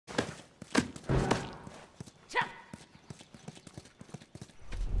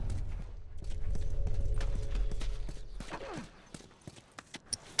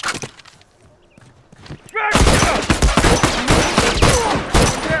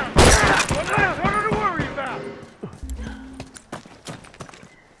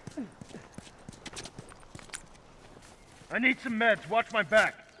some meds. Watch my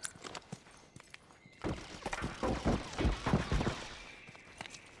back.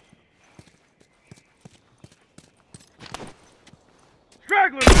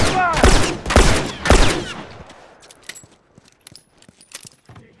 Stragglers, fire!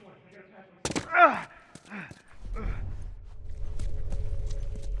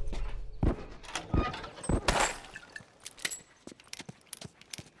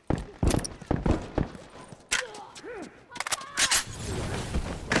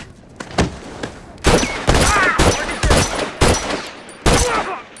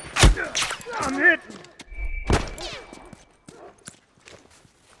 I'm hit!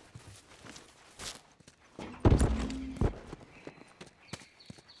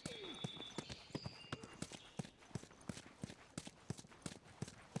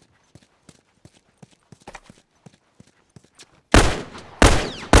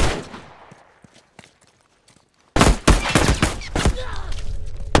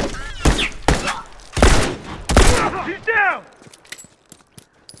 He's down!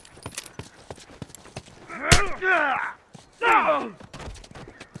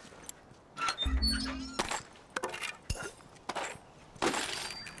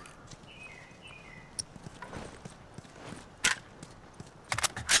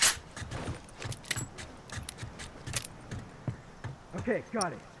 Okay,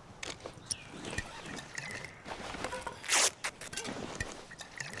 got it.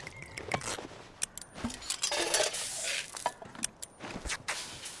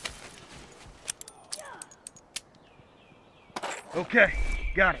 Okay,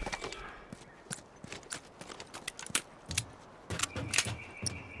 got it.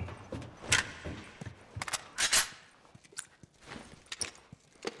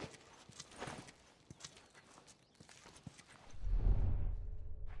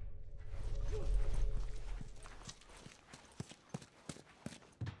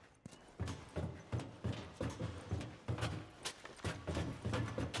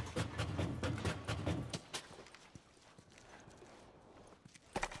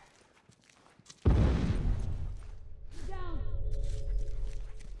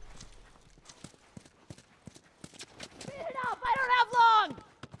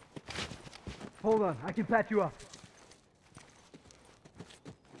 Hold on, I can patch you up.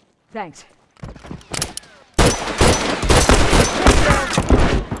 Thanks.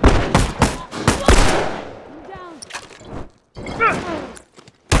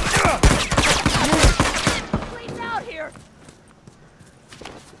 Out here.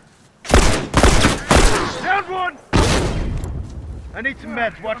 Down one! I need some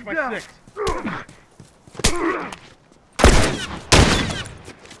meds. Watch my six.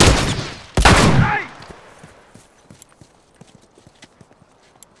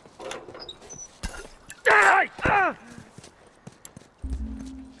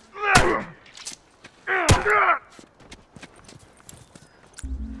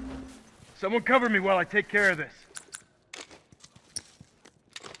 Someone cover me while I take care of this.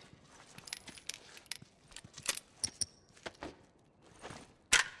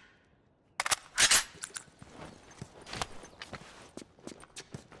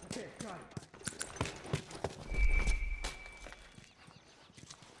 Okay, got it.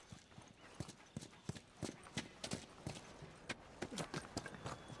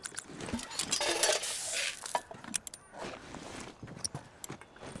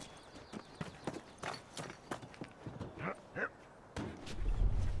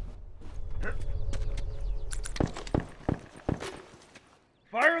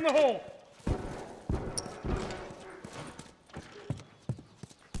 Fire in the hole!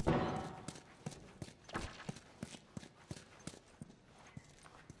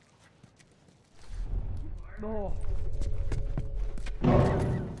 No.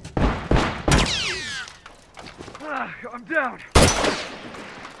 I'm down!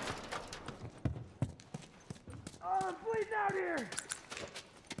 Oh, I'm bleeding out here!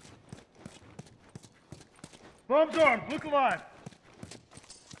 Bomb's armed, look alive!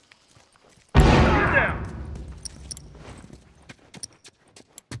 Get down!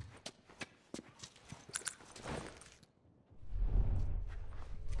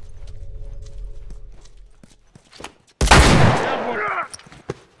 Down one!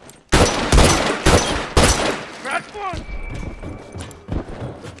 Crash one!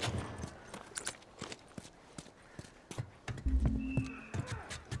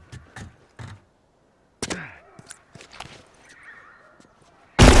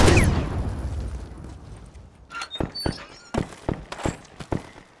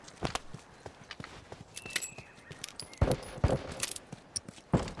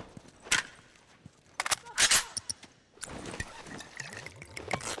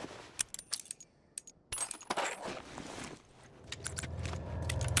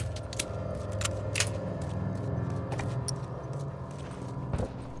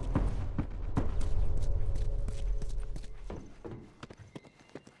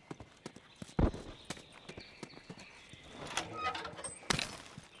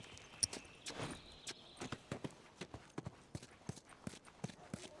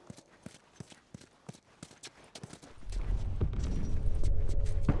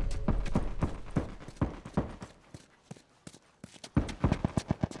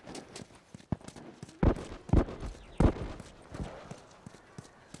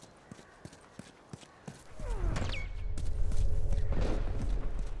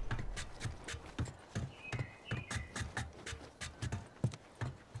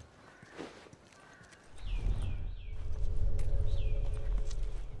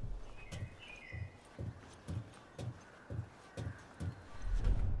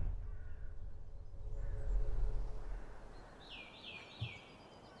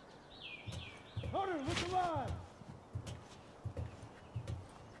 Look alive!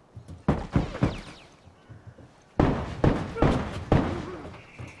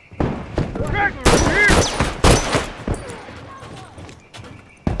 Straggler over here!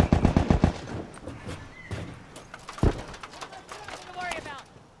 Nothing to worry about.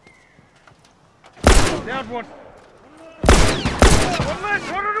 Down one. One less,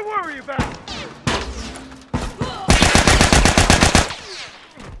 harder to worry about.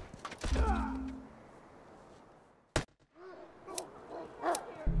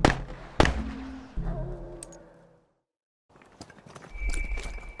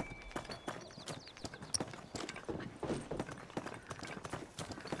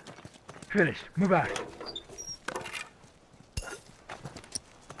 Finished. Move out.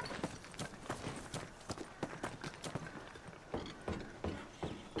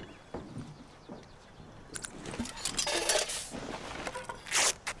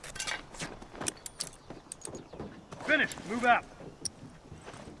 Finished. Move out.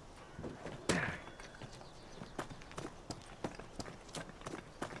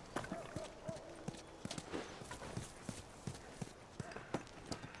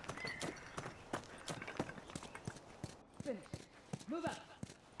 Finish. Move up.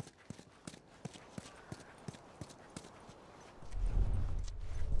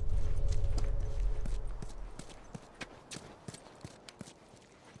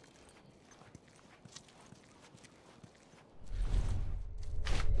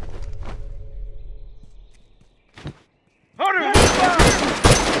 Harder! Move out!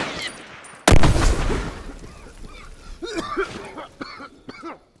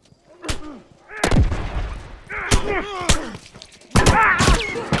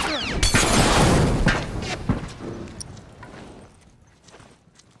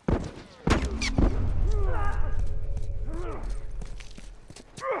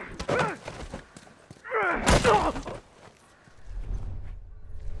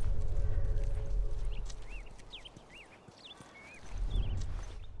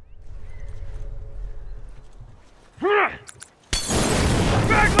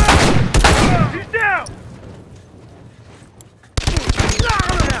 He's down!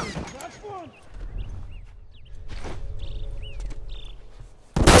 Last one!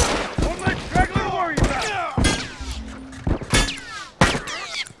 One less straggler to worry about!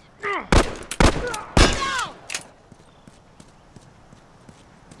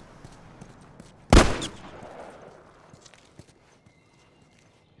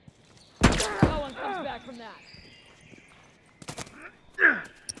 No one comes back from that.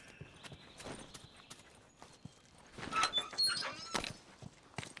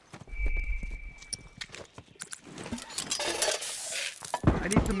 I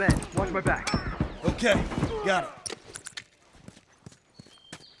need some men. Watch my back. Okay, got it.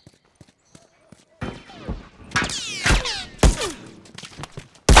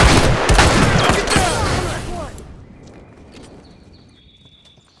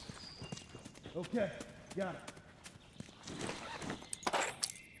 Okay, got it.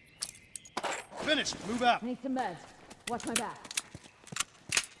 Finished. Move out. I need some meds. Watch my back.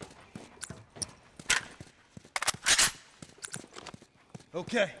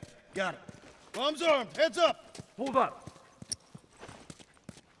 Okay, got it. Bombs armed. Heads up. Hold up.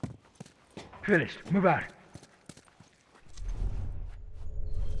 Finished. Move out.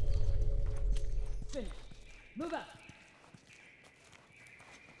 Finish. Move up.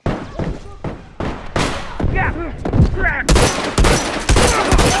 Yeah! Crack!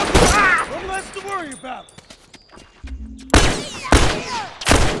 One less to worry about.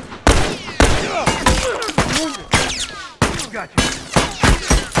 Got you.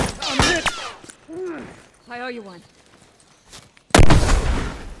 I'm hit. I owe you one.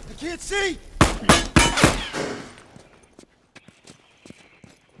 I can't see.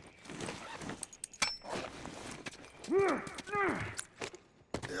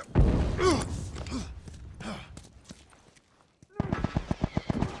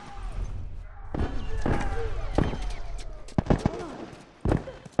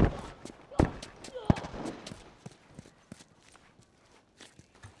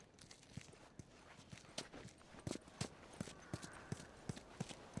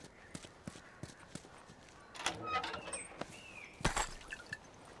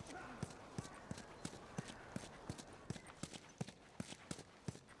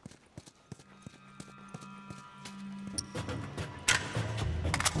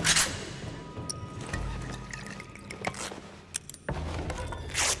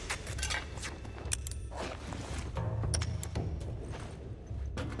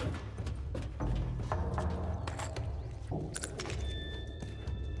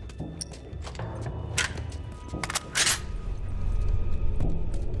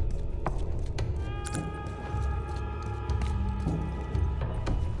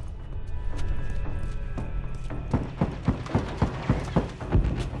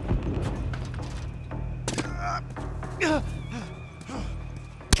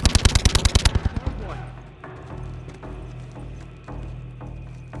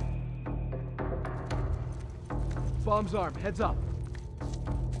 Bomb's armed. Heads up.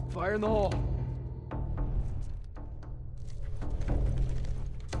 Fire in the hole.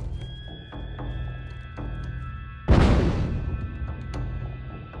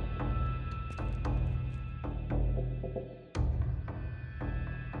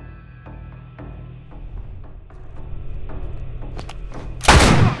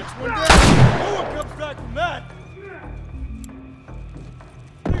 One down. No one comes back from that.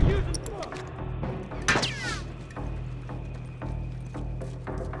 They're using drugs.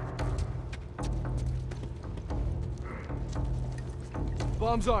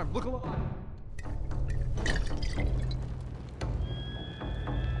 Bomb's armed. Look alive.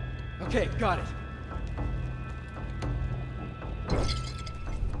 Okay, got it.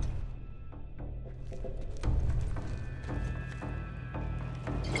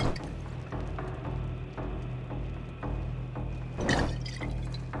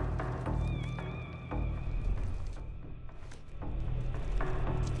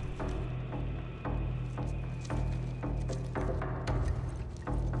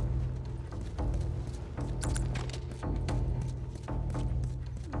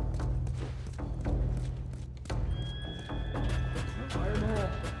 Fire in the hole.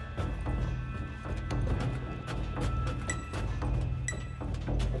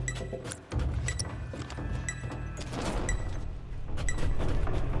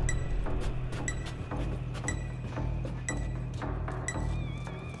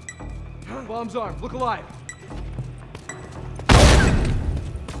 Bomb's armed. Look alive.